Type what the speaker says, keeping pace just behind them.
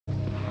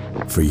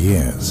For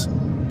years,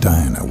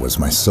 Diana was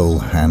my sole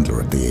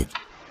handler at the age.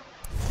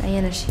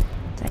 Diana,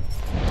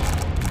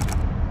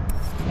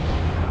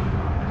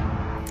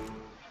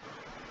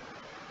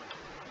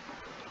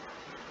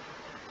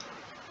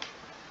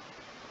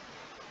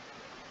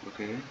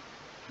 Okay,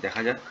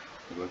 দেখা যাক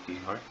এবার কি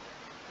হয়।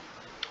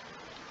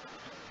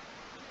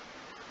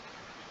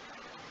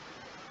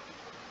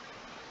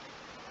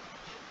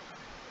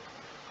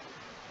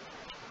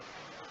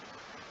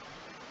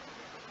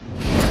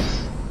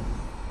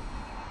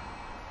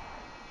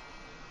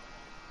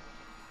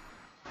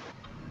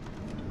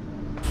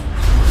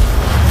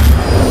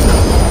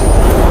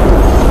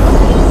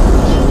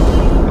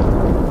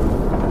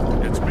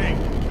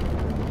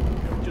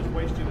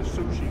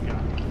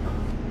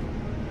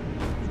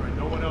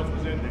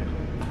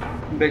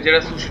 बेचारा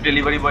सुशी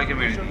डिलीवरी बॉय के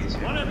मेरे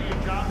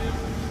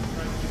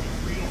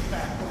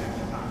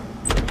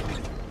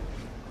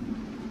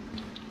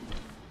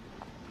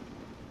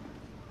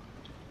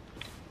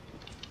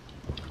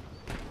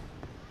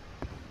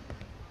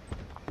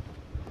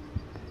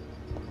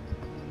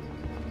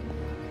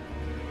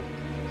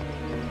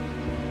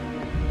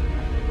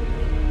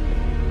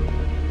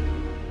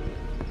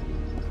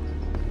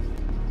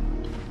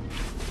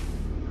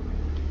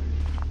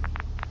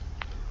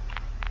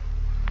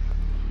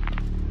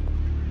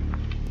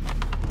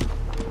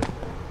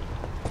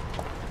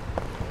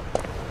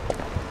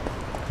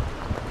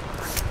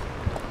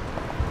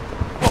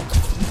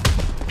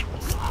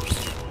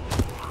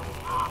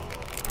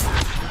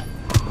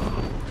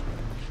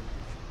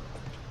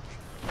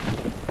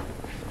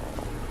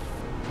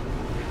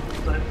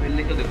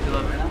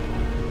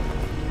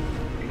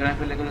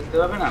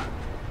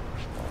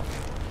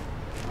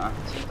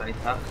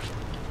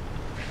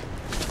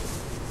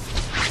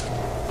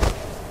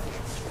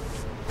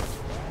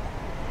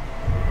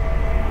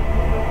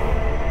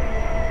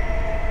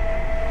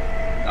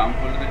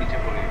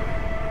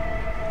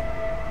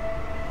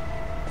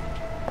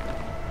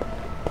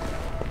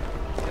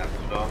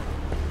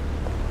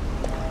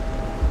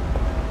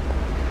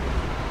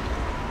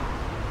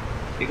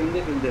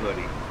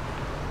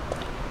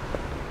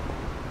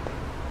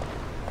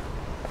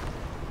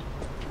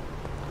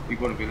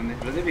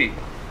दिए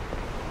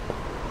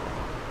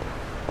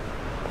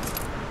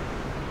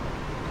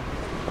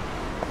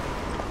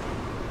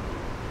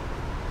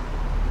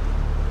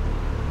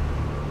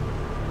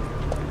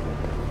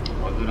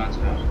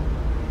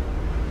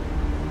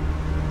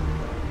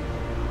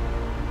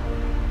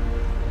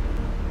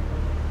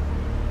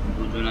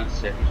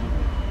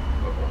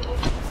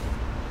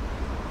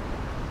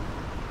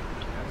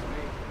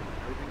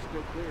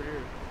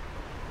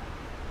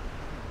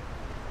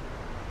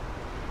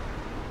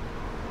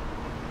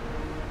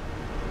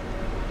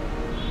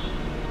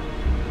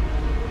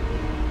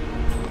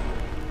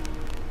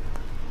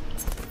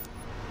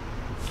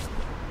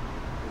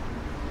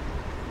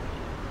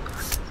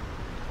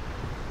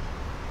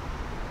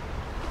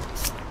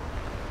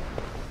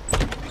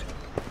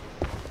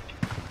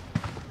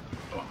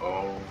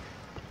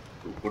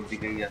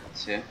দিকেই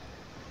যাচ্ছে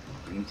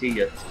নিচেই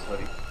যাচ্ছে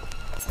সরি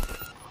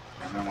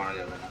ক্যামেরা মারা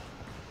যাবে না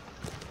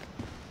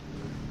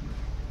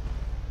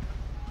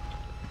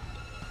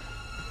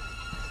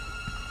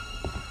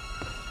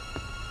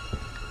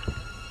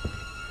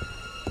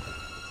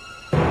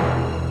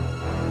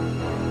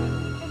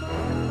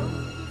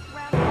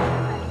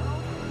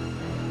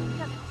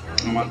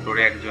আমার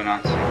ফ্লোরে একজন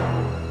আছে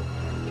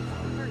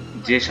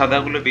যে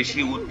সাদাগুলো বেশি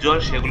উজ্জ্বল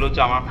সেগুলো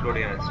হচ্ছে আমার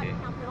ফ্লোরে আছে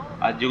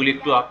আর যেগুলো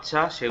একটু আবছা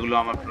সেগুলো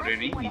আমার ফ্লোরে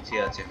নেই নিচে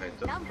আছে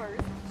হয়তো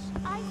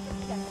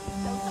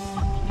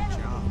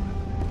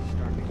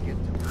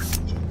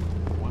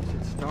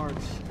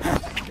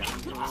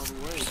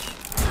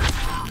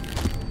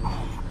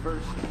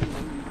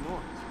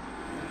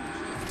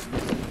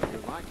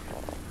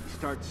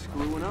Start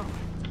screwing up.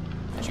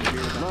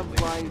 Love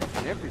life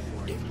and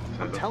everything.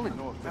 I'm telling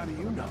you. How do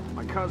you know?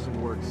 My cousin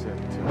works at.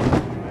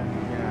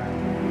 Yeah.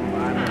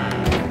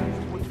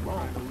 What's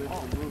wrong?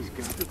 He's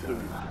got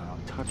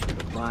touch of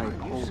the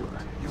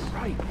bipolar. You're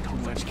right. Too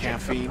much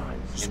caffeine.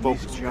 Spoke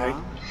to Jay.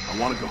 I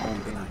want to go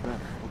home tonight.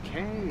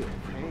 Okay.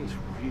 He's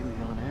really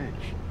on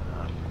edge.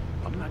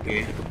 I'm not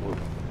gonna take a bullet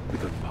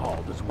because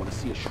Paul doesn't want to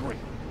see a shrink.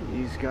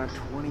 He's got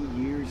 20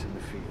 years in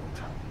the field.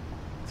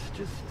 Let's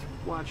just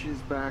watch his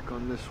back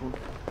on this one.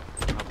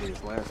 Probably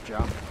his last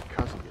job if my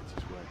cousin gets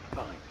his way.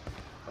 Fine,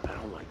 but I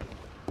don't like it.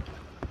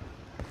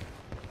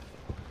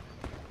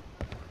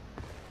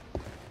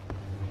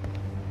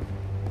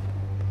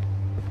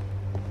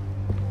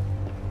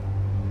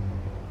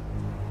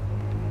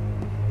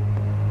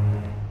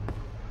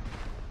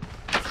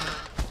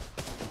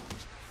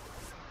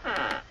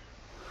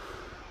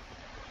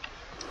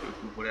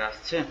 উপরে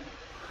আসছে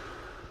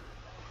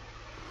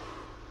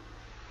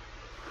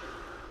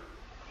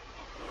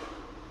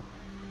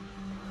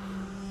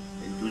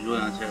দুজন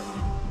আছে এখন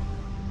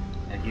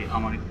একই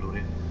আমারই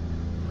ফ্লোরে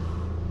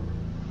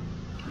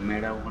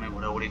মেয়েরা ওখানে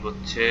ঘোরাঘুরি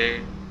করছে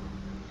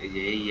এই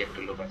যে এই একটা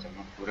লোক আছে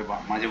আমার ফ্লোরে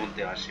মাঝে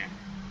মধ্যে আসে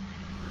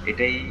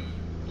এটাই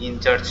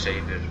ইনচার্জ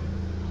টাইপের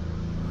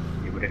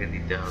এবারে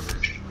দিতে হবে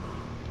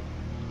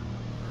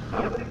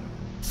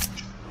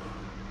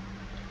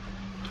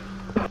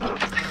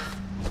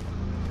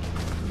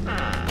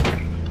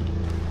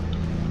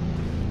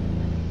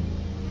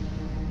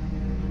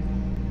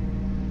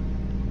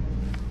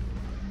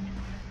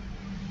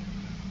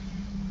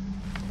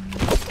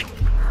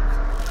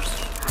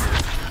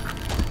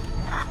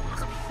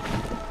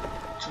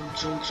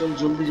চল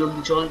জলদি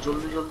জলদি চল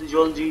জলদি জলদি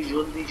জলদি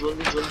জলদি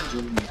জলদি জলদি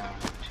জলদি হ্যাঁ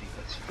ঠিক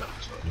আছে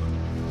চল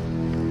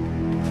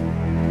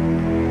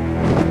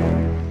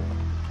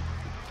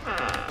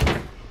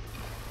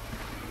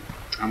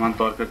আমার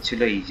দরকার ছিল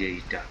এই যে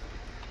এইটা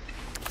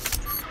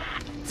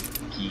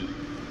কি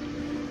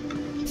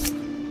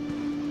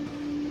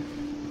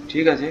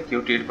ঠিক আছে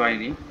কেউ টের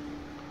পায়নি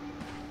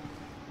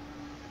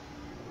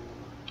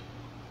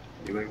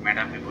এবার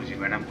ম্যাডামকে বুঝি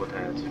ম্যাডাম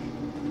কোথায় আছে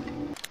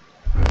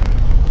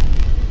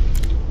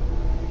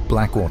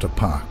Blackwater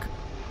Park,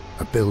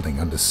 a building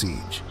under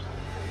siege.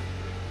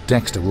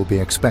 Dexter will be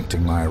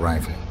expecting my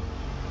arrival.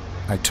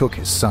 I took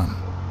his son.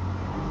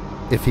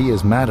 If he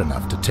is mad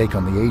enough to take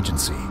on the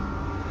agency,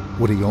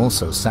 would he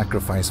also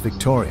sacrifice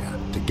Victoria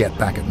to get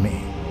back at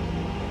me?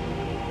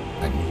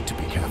 I need to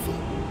be careful.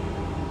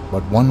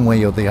 But one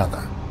way or the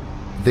other,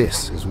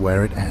 this is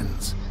where it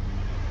ends.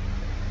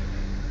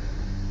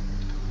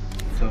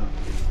 So,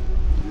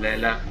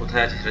 Layla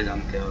কোথায় আছে সেটা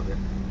জানতে হবে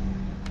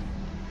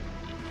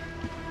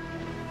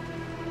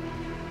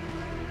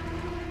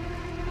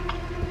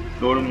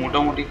তোর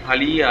মোটামুটি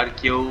খালি আর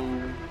কেউ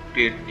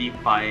টেরটি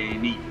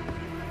পায়নি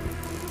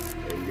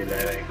এই যে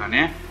Layla এখানে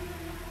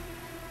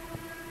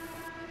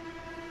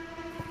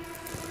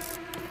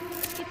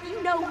If you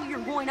know who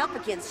you're going up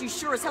against, you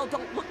sure as hell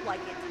don't look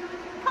like it.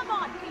 Come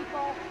on,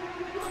 people!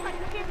 You look like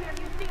you've been in a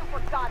museum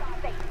for God's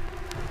sake.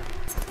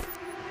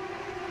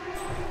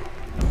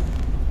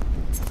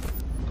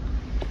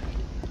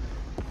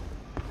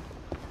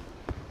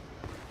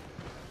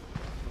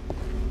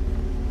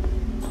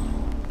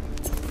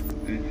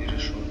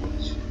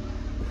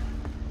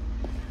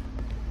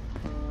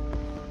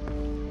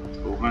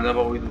 ওখানে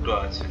যাবো ওই দুটো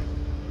আছে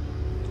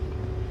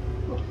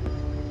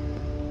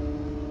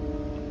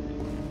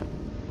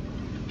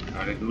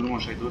আরে দূর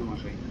মশাই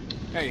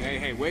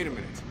Hey, wait a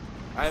minute.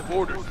 I have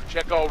orders.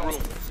 Check all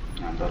rooms.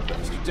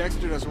 Mr.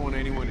 Dexter doesn't want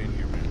anyone in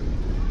here, man.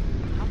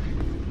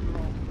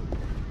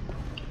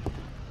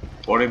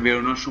 পরে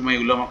বেরোনোর সময়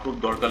এগুলো আমার খুব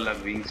দরকার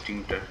লাগবে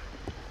ইনস্টিংক্টটার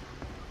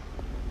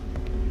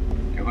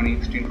এখন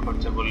ইনস্টিংক্ট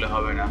খরচা করলে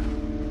হবে না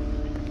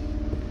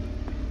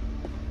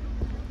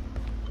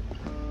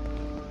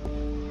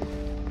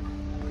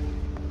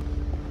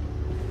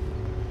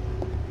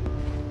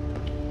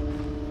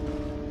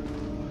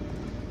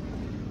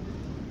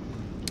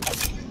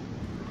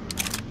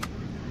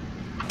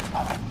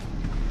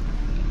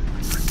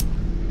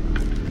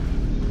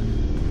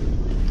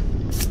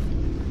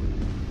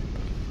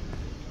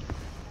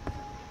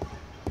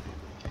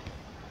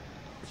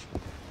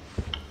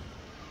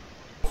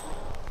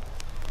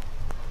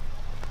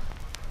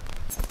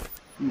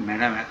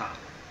ম্যাডাম একা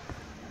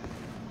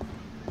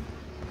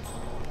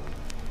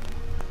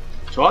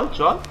চল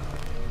চল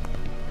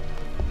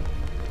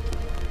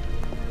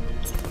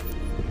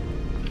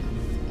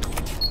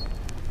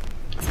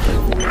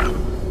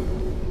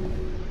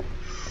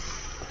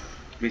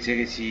বেঁচে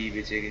গেছি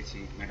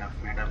ম্যাডাম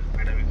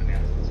এখানে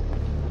আসছে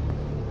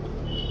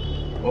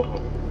ওহো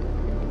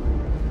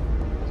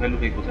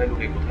কোথায়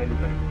লুকাই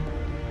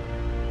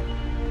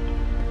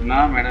না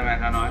ম্যাডাম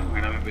একা নয়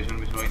ম্যাডামের পেছন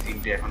ওই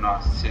তিনটে এখনো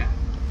আসছে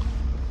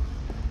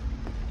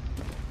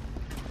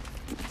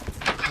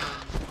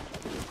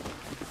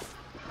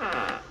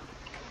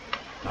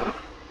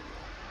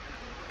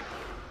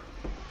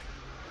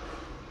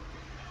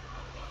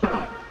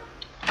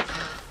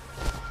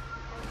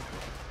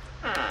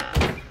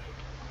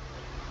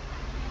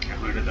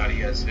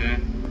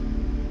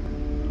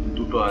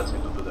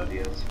দুটো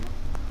দাঁড়িয়ে আছে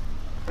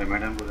তাই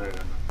ম্যাডাম কোথায়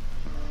গেল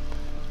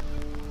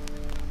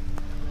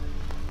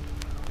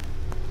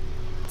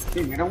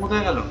ম্যাডাম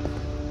কোথায় গেল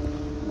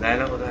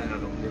লায়লা কোথায়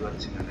গেল বুঝতে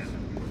পারছি না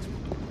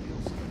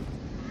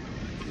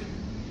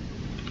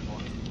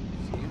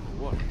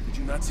What? Did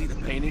you not see the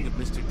painting of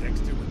Mr.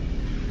 Dexter with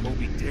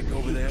Moby Dick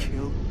over there? He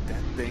killed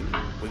that thing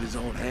with his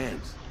own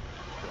hands.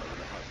 Well,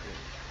 with a harpoon.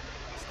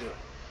 Still,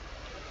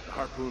 the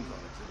harpoon's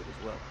on exhibit as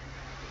well.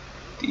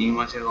 Team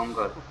মাছের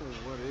Ganga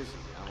What is he?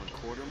 Alan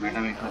Quartermain?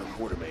 Madam Alan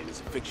Quartermain is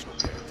a fictional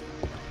character.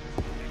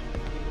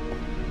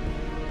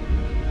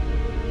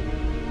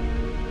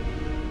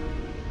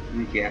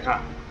 তুমি কি একা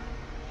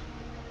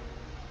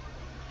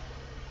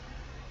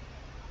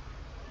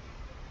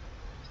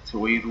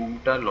ওই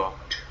রুমটা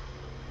locked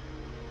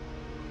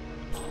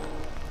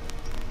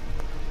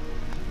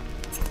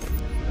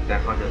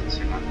দেখা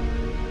যাচ্ছে না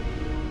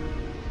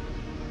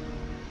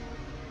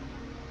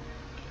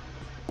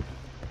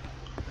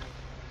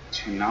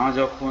না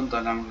যখন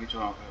তাহলে আমাকে কিছু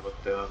অপেক্ষা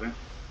করতে হবে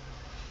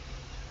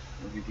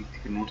ওই দিক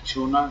থেকে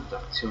নড়ছেও না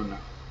যাচ্ছেও না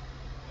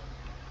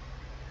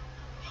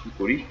কি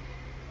করি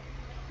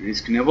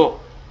রিস্ক নেব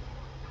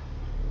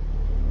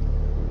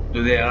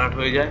যদি অ্যালার্ট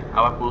হয়ে যায়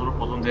আবার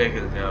প্রথম থেকে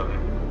খেলতে হবে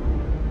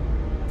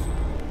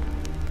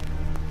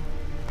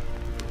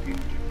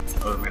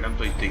और मैडम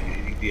तो এদিক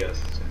দিয়ে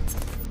আসছে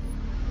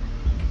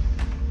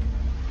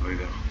ওই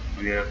দেখো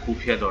ওই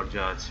খুফিয়া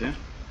দরজা আছে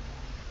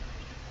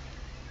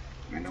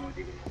ম্যাডাম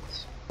ওদিকে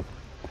যাচ্ছে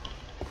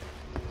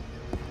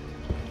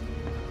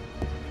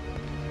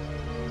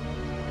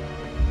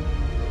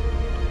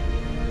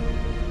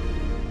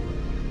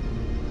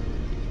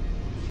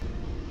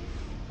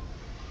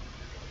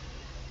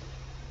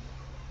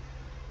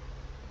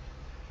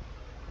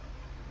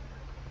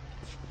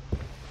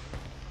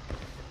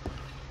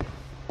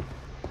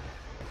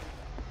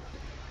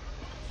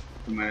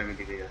ম্যাডাম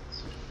এদিকে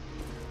যাচ্ছে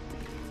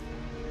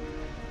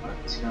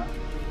আচ্ছা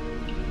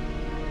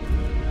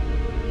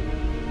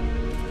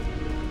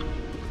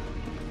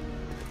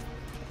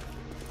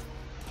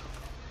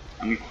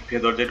আমি খুফিয়া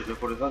দরজায় ঢুকে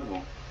পড়ে থাকবো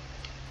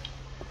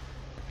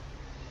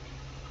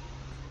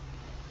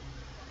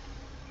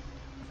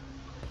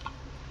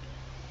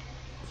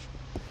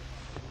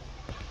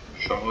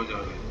সহজ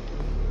হবে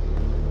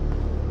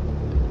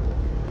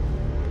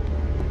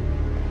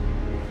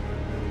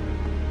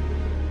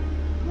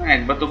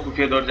একবার তো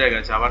খুফিয়া দরজায়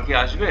গেছে আবার কি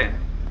আসবে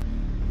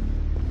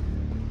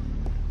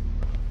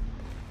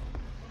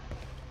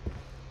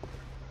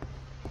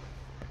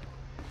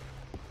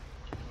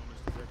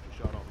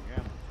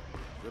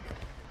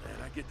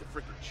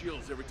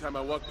Chills every time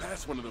I walk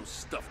past one of those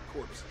stuffed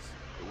corpses.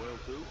 The whale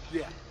too?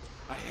 Yeah,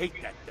 I hate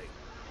that thing.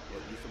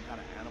 What, you some kind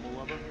of animal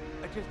lover?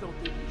 I just don't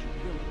think you should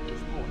kill it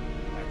this morning.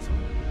 That's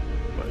all.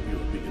 But you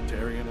a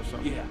vegetarian or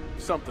something? Yeah,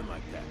 something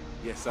like that.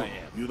 Yes, I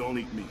am. You don't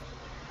eat meat.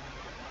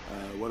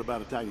 What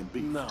about Italian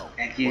beef? No.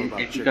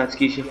 একই কাজ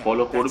কি সে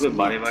follow করবে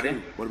বারে বারে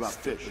What about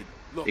fish?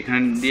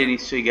 এখান দিয়ে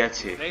নিশ্চয়ই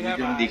গেছে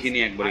আমি দেখিনি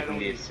একবার এখান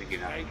দিয়ে এসেছে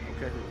কিনা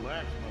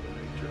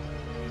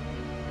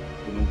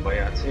কোনো উপায়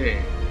আছে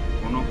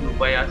কোনো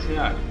উপায় আছে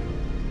আর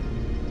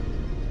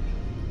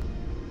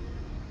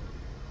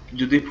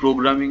যদি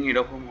প্রোগ্রামিং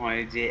এরকম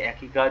হয় যে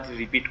একই কাজ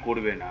রিপিট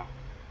করবে না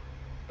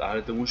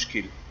তাহলে তো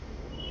মুশকিল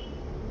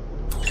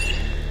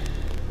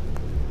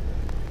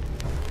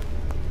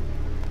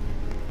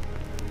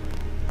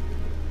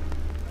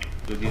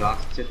যদি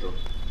আসছে তো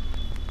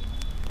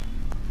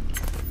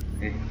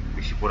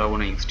বেশি পড়াবো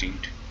না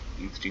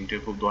ইনস্টিংক্টের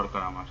খুব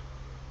দরকার আমার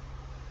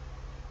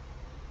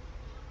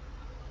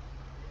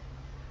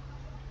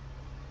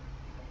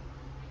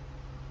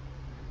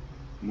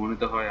মনে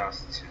তো হয়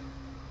আসছে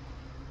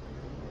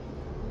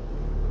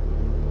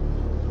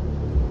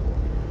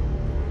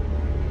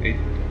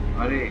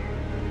আরে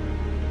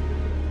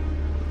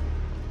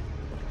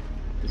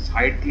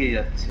সাইড দিয়ে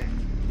যাচ্ছে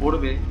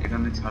পড়বে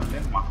এখানে ছাড়লে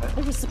মাথায়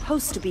There was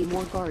supposed to be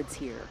more guards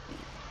here.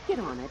 Get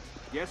on it.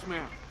 Yes,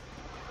 ma'am.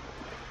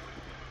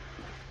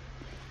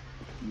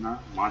 না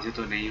মাঝে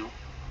তো নেই ও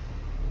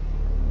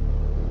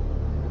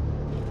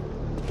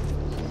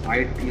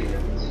সাইড দিয়ে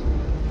যাচ্ছে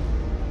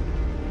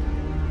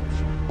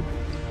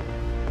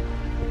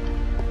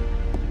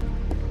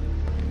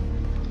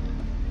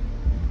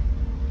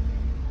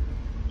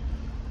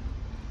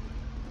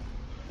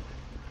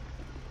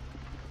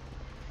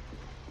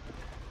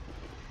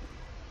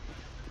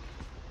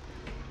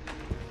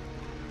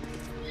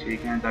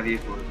সেইখানে দাঁড়িয়ে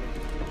পড়বে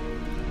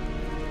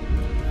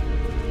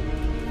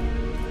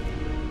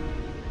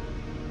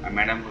আর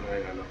ম্যাডাম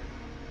কোথায় গেল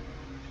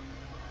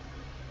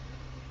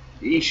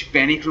এই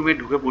প্যানিক রুমে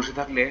ঢুকে বসে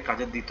থাকলে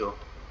কাজের দিত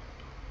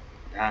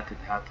ধাত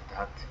ধাত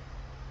ধাত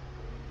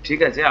ঠিক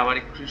আছে আবার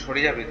একটু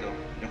সরে যাবে তো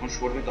যখন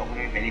সরবে তখন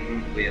আমি প্যানিক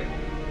রুমে ঢুকে যাবো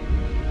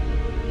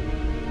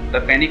তা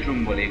প্যানিক রুম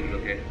বলে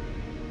এগুলোকে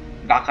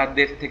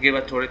ডাকাতদের থেকে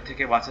বা চোরের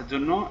থেকে বাঁচার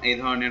জন্য এই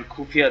ধরনের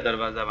খুফিয়া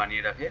দরওয়াজা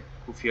বানিয়ে রাখে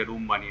খুফিয়া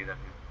রুম বানিয়ে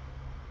রাখে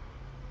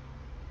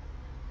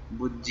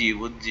বুঝছি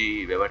বুঝছি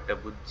ব্যাপারটা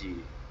বুঝছি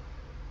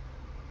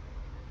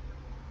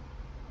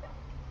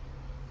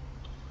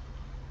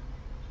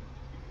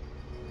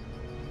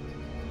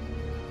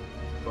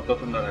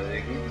কতক্ষণ দাঁড়াবে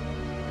দেখি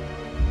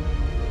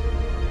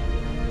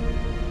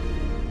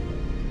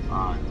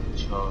 5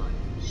 6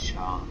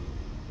 7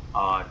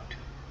 8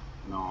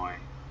 9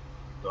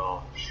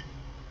 10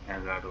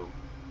 11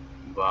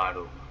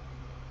 12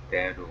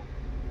 13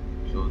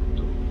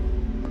 14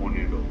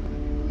 15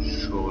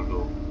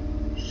 16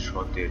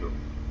 17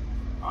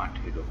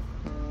 18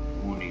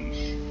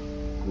 19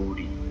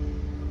 20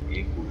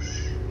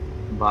 21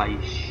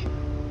 22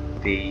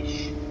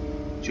 23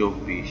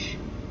 24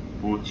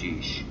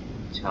 25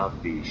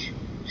 26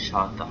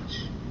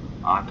 27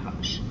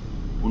 28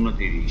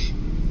 29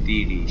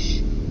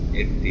 30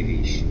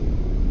 31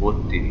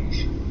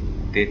 32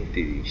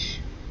 33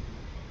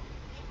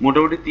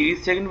 মোটামুটি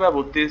 30 সেকেন্ড বা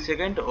 32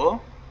 সেকেন্ড ও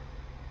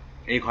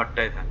এই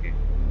ঘরটায় থাকে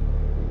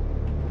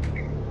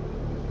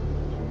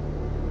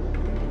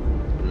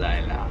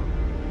লায়লা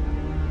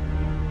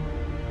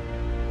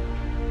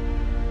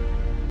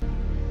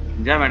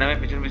যা ম্যাডামের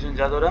পিছন পিছন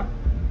যা তোরা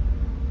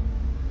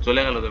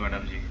চলে গেল তো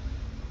ম্যাডাম জি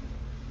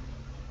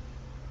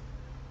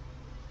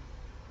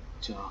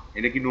আচ্ছা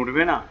এটা কি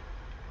নড়বে না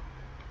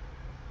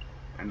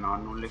না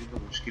নড়লে কিন্তু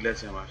মুশকিল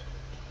আছে আমার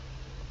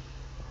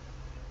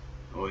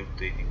ওই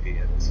তো এই দিক দিয়ে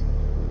যাচ্ছে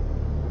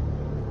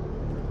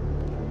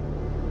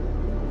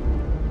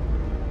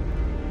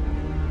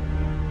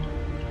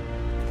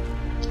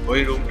ওই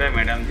রুমটায়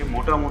ম্যাডাম যে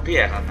মোটামুটি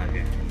একা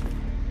থাকে।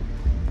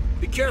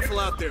 Be careful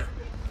out there.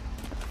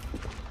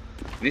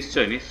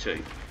 নিশ্চয় নিশ্চয়,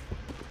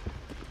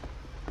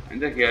 আমি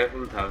তো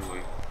কেয়ারফুল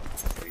থাকবোই।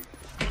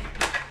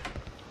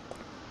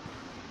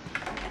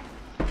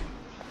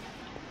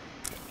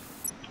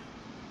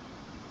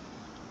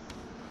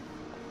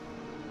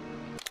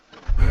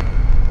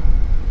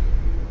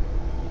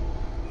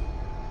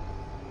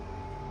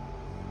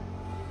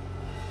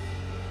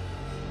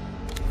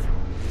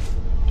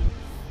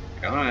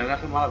 এখন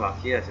এলাকা মারা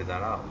বাকি আছে,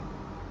 দাঁড়াও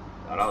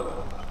দাঁড়াও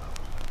দাঁড়াও দাঁড়াও,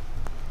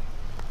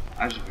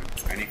 আসবে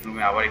প্যানিক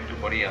রুমে আবার একটু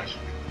পরেই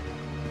আসবে।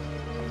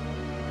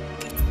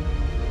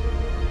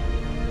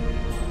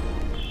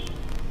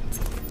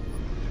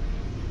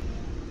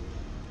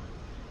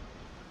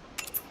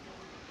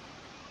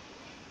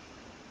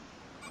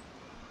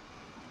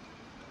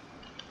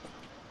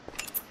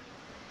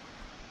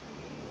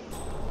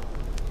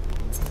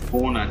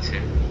 ফোন আছে,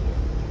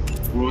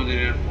 পুরো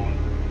দিনের ফোন।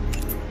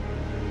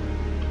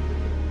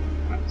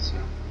 আচ্ছা,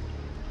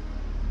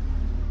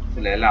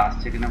 লেলা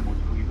আসছে কিনা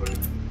বুঝবো কি করে?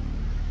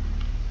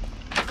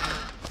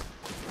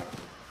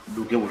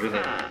 ঢুকে বসে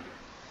থাকে,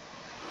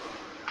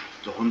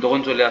 যখন তখন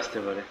চলে আসতে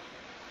পারে।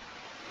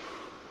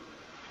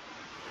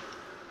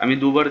 আমি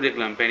দুবার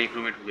দেখলাম প্যানিক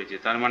রুমে ঢুকেছে,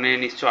 তার মানে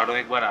নিশ্চয় আরো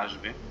একবার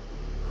আসবে।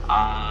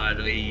 আর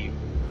ওই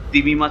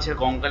তিমি মাছের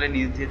কঙ্কালে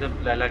নিচ দিয়ে তো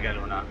লেলা গেল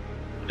না,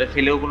 ওটা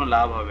ফেলেও কোনো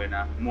লাভ হবে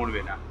না,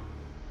 মরবে না।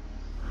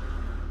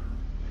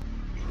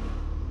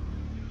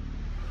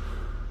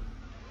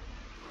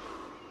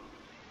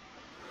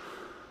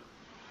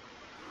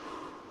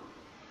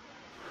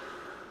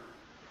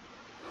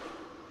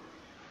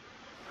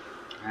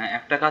 হ্যাঁ,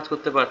 একটা কাজ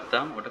করতে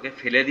পারতাম, ওটাকে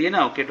ফেলে দিয়ে না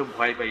ওকে একটু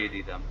ভয় পাইয়ে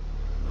দিতাম।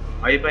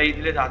 ভয় পাইয়ে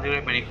দিলে তাদের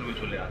প্যানিক রুমে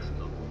চলে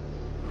আসতো,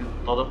 কিন্তু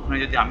ততক্ষণে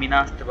যদি আমি না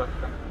আসতে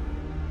পারতাম।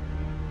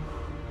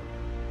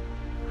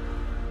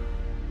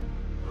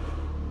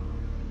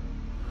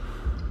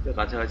 তো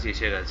কাছাকাছি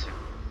এসে গেছে,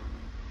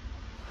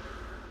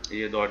 এই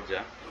যে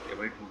দরজা,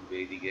 এবারে ঢুকবে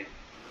এইদিকে।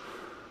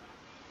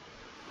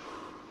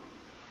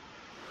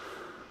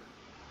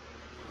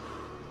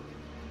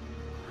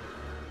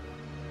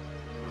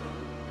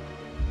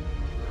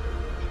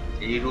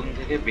 এই রুম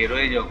থেকে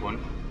বেরোয় যখন,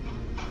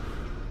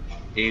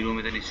 এই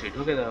রুমেতে নিশ্চয়ই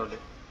ঢোকে, তাহলে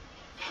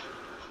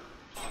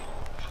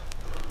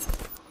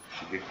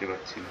দেখতে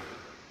পাচ্ছি না।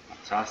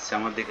 আচ্ছা, আসছে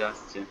আমার দিকে,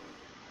 আসছে,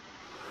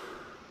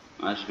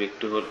 আসবে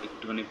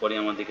একটুখানি পরে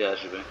আমার দিকে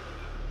আসবে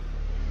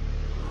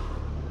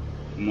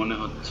মনে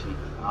হচ্ছে।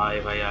 আয়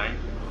ভাই আয়।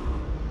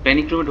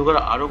 প্যানিক রুমে ঢোকার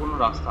আরো কোনো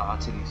রাস্তা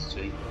আছে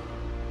নিশ্চয়ই।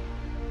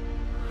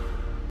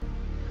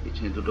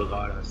 পিছনে দুটো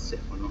গার্ড আসছে,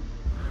 এখনো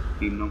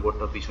 3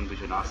 নম্বরটা পিছন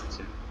পিছন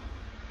আসছে,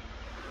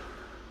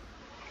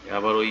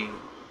 আবার ওই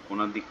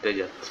কোনার দিকটায়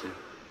যাচ্ছে।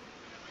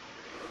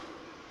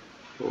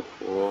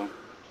 ওহো,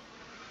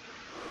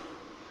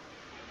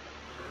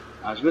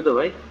 আসবে তো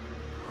ভাই,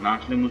 না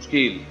আসলে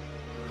মুশকিল।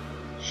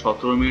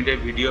 17 মিনিটের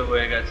ভিডিও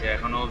হয়ে গেছে,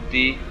 এখনো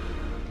অবধি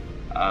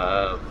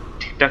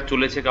ঠিকঠাক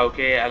চলেছে,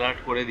 কাউকে অ্যালার্ট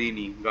করে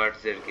দিইনি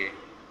গার্ডসদেরকে।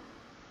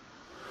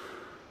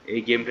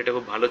 এই গেমটা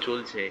খুব ভালো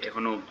চলছে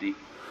এখনো অবধি।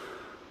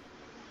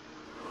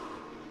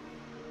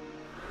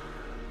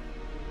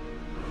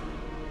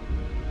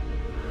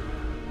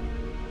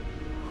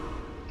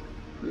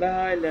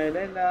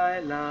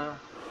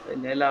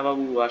 লায়লা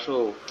বাবু আসো।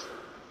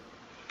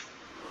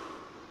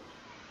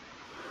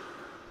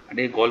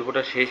 আরে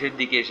গল্পটা শেষের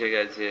দিকে এসে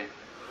গেছে।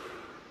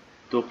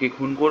 তোকে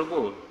খুন করব,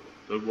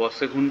 তোর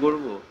বসকে খুন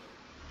করব,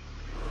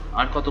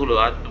 আর কতগুলো,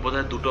 আর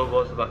বোধহয় 2টো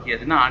বস বাকি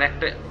আছে না, আর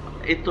একটা।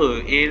 এই তো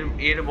এর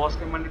এর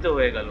বসকে মারলে তো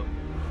হয়ে গেল।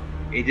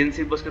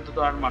 এজেন্সির বসকে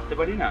তো আর মারতে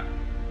পারি না,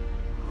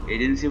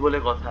 এজেন্সি বলে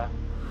কথা।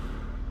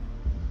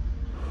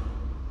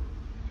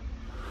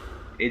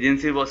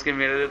 এজেন্সির বসকে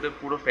মেরে দিতে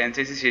পুরো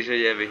ফ্র্যাঞ্চাইজি শেষ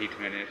হয়ে যাবে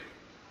হিটম্যানের।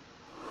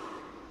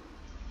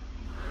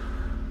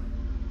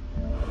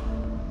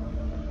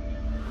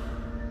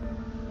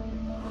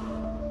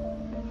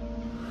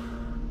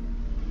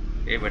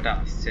 এ বেটা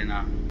আসছে না,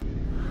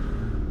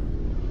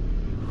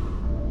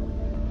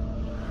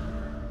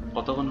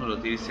 কতক্ষণ হলো?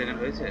 30 সেকেন্ড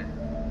হয়েছে,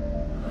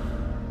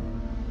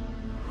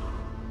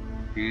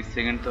 30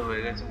 সেকেন্ড তো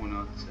হয়ে গেছে মনে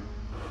হচ্ছে।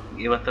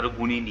 এবার তারও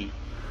গুনিনি,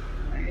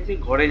 এই যে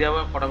ঘরে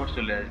যাওয়া ফটাফট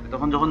চলে আসবে,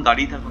 তখন যখন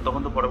দাঁড়িয়ে থাকবো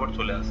তখন তো ফটাফট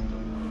চলে আসতো।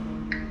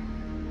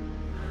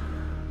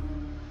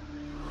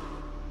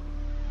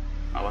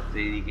 আবার তো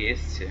এইদিকে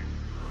এসছে,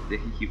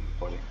 দেখি কি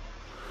করে।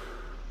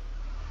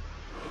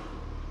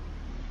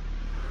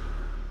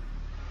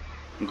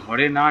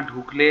 ঘরে না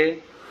ঢুকলে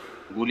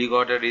গুলি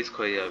করাটা রিস্ক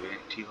হয়ে যাবে,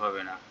 ঠিক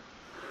হবে না।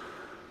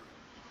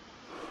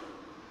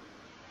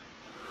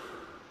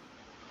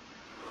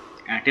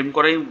 অ্যাটেম্প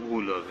করাই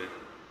ভুল হবে,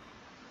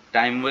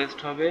 টাইম ওয়েস্ট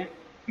হবে,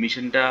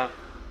 মিশনটা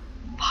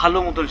ভালো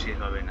মতন শেষ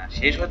হবে না।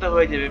 শেষ হয়তো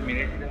হয়ে যাবে,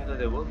 মিনিট হয়তো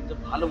দেবো, কিন্তু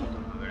ভালো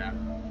মতন হবে না।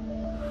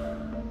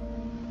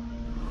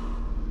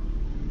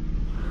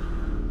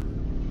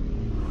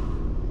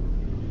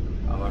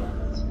 আবার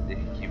আসছে,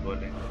 দেখি কি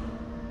বলে।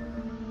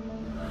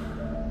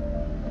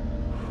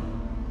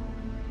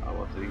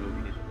 আবার তো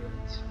ওদিকে চলে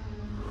যাচ্ছে।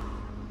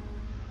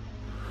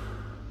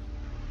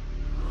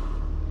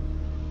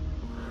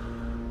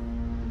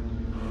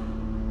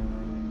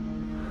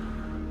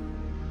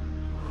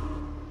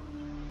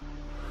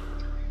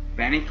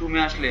 প্যানিক রুমে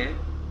আসলে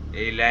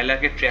এই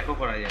লায়লাকে ট্র্যাকও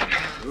করা যায় না।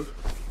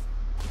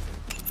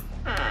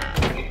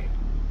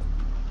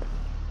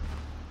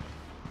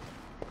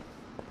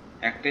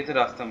 একটাই তো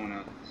রাস্তা মনে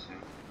হচ্ছে।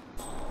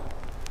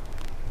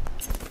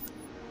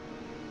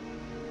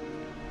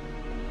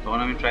 তখন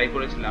আমি ট্রাই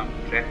করেছিলাম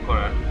ট্র্যাক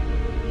করার,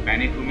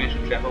 প্যানিক রুমে এসে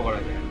ট্র্যাকও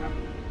করা যায় না।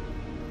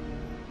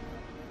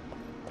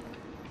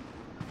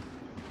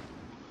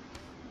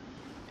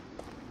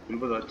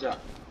 খুলবো দরজা?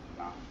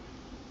 না,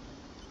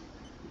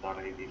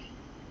 দাঁড়াই দেখি।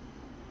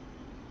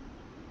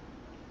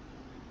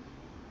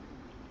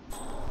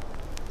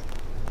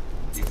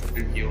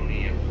 কেউ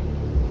নেই এখন।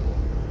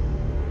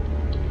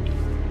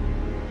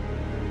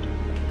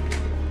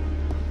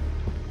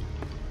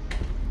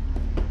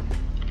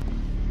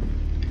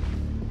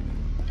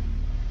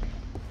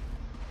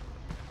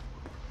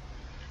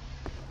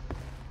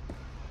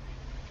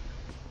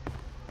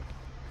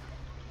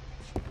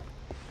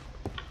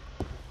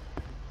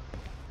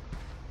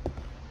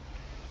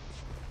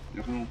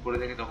 যখন উপরে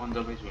থেকে তখন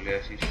তবে চলে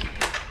আসিস।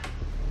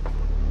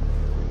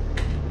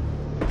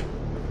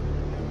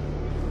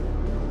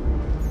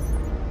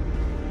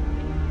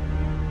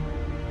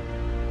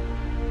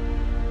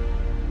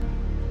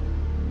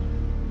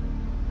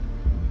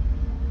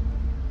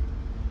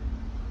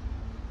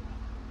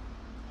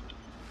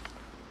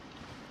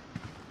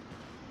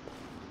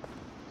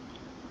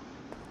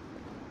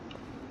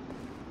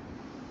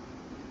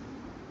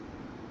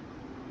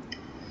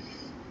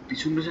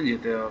 পিছন পিছন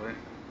যেতে হবে।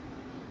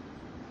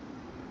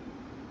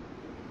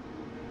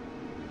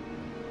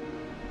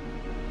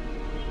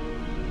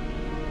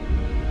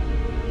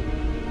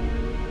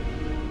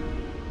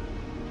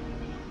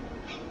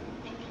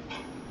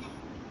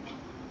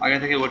 আগে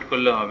থেকে ওয়েট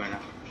করলে হবে না,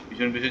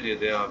 পিছন পিছন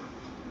যেতে হবে।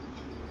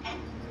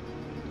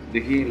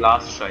 দেখি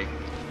লাস্ট ট্রাই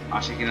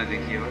আসে কিনা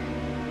দেখি এবার।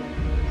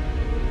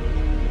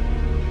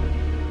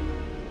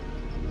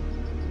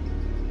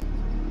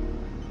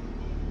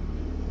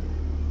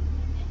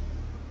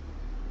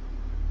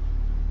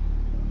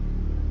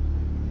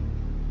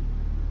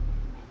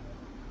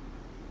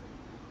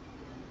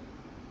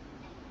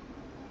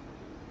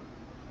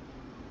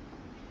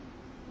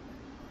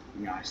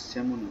 আসছে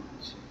মনে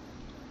হচ্ছে।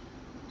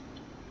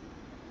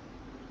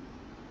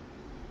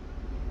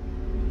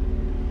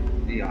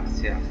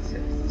 আসছে আসছে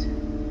আসছে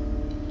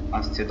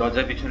আসছে,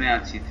 দরজার পিছনে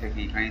আছি, থাকি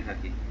এখানেই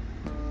থাকি।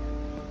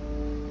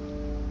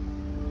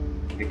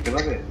 দেখতে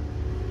পাবে?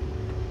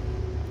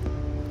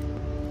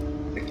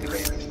 দেখতে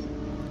পাই।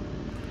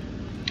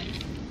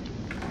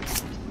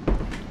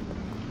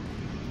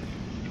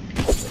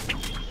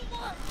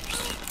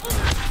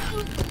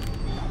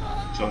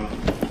 চলো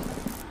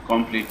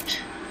কমপ্লিট।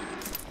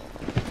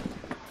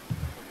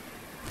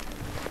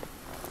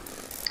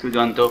 কেউ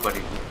জানতেও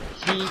পারি।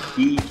 হি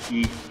হি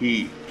হি হি,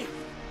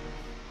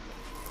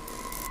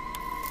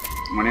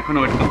 মানে এখন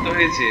ওয়েট করতে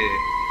হয়েছে।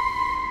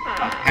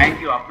 আর থ্যাংক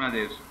ইউ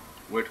আপনাদের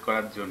ওয়েট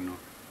করার জন্য।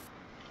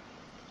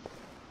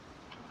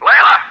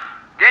 Layla,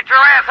 get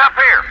your ass up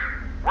here.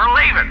 We're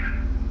leaving.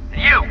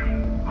 You,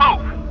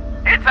 move.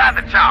 Inside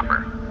the chopper.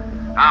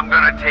 I'm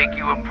gonna take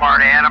you apart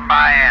atom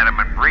by atom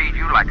and breed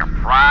you like a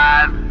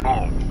prize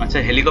bull. আচ্ছা,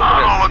 helicopter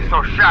Oh, don't আসছে। look so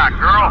shocked,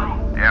 girl.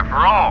 After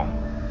all,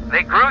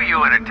 they grew you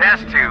in a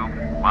test tube.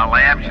 My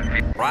lab should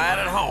be right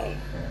at home.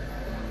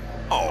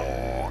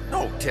 Oh,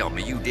 don't tell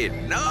me you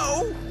didn't know.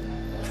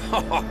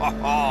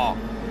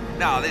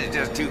 No, this is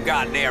just too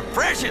goddamn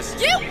precious.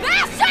 You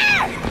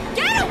bastard!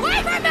 Get away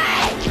from me!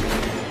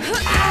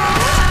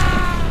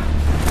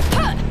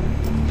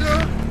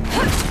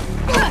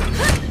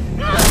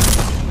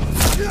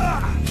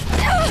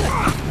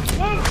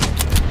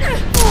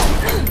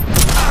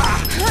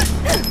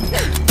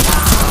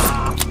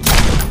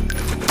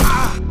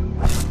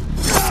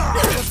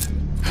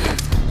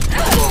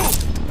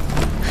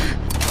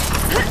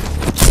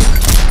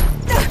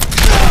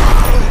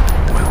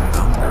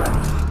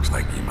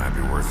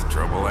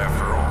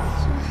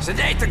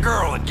 Sedate the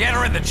girl and get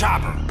her in the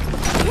chopper.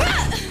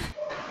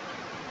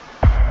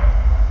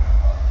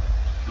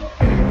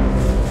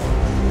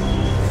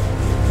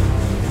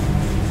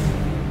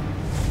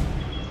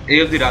 এই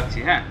অবধি রাখছি,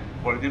 হ্যাঁ,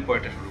 পরের দিন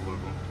পরেরটা শুরু।